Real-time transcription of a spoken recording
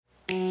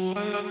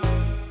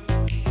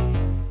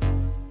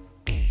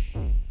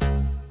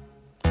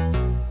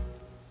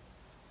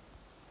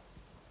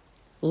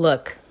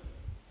Look,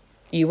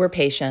 you were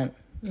patient.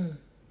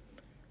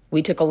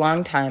 We took a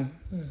long time.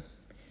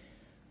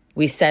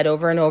 We said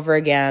over and over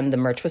again the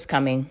merch was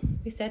coming.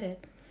 We said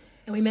it.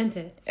 And we meant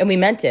it. And we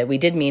meant it. We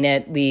did mean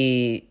it.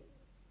 We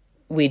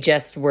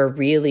just were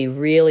really,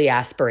 really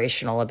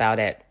aspirational about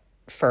it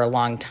for a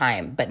long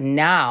time. But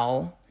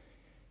now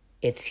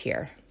it's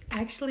here. It's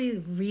actually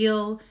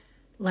real,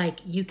 like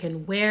you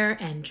can wear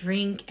and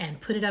drink and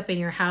put it up in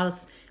your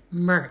house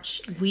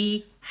merch.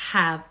 We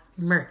have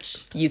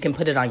merch. You can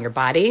put it on your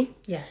body.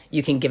 Yes.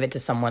 You can give it to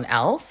someone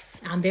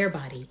else. On their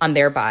body. On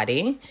their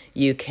body.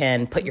 You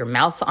can put your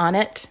mouth on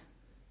it.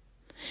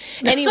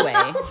 Anyway.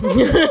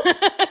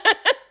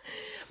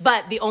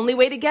 But the only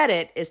way to get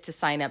it is to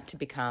sign up to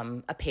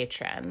become a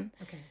patron.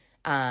 Okay.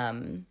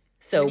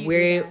 So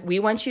we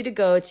want you to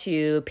go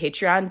to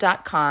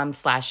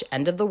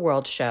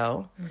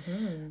patreon.com/endoftheworldshow.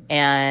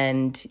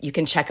 And you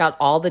can check out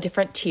all the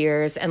different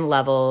tiers and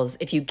levels.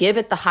 If you give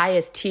it the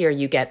highest tier,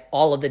 you get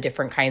all of the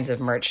different kinds of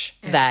merch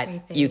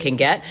that you can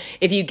get.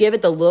 If you give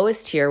it the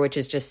lowest tier, which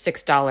is just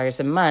 $6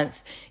 a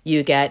month,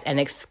 you get an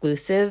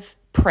exclusive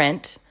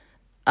print,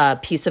 a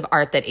piece of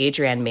art that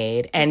Adrienne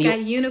made. And you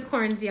got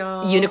unicorns,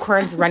 y'all.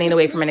 Unicorns running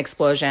away from an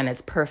explosion.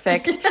 It's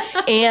perfect.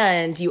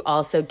 And you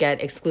also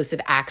get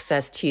exclusive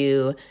access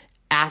to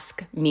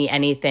Ask Me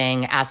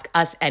Anything, Ask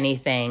Us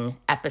Anything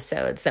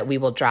episodes that we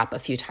will drop a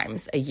few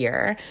times a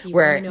year.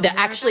 Where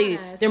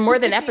they're more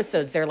than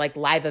episodes. They're like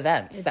live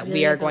events that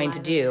we are going to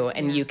do,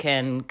 and you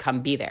can come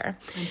be there.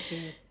 I'm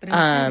scared. But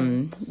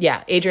I'm excited.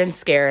 Yeah, Adrienne's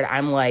scared.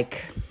 I'm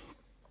like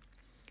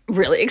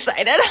really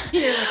excited.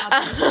 You're like,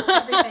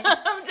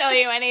 I'll tell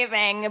you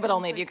anything, but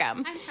only if you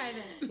come. I'm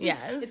private. Yes.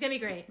 It's going to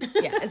be great.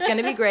 Yeah, it's going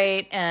to be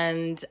great.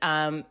 And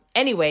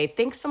anyway,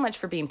 thanks so much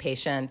for being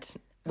patient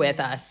with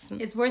us.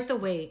 It's worth the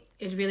wait.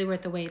 It's really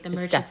worth the wait. The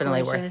merch It's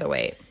definitely is worth the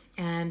wait.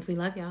 And we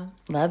love y'all.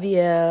 Love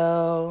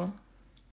you.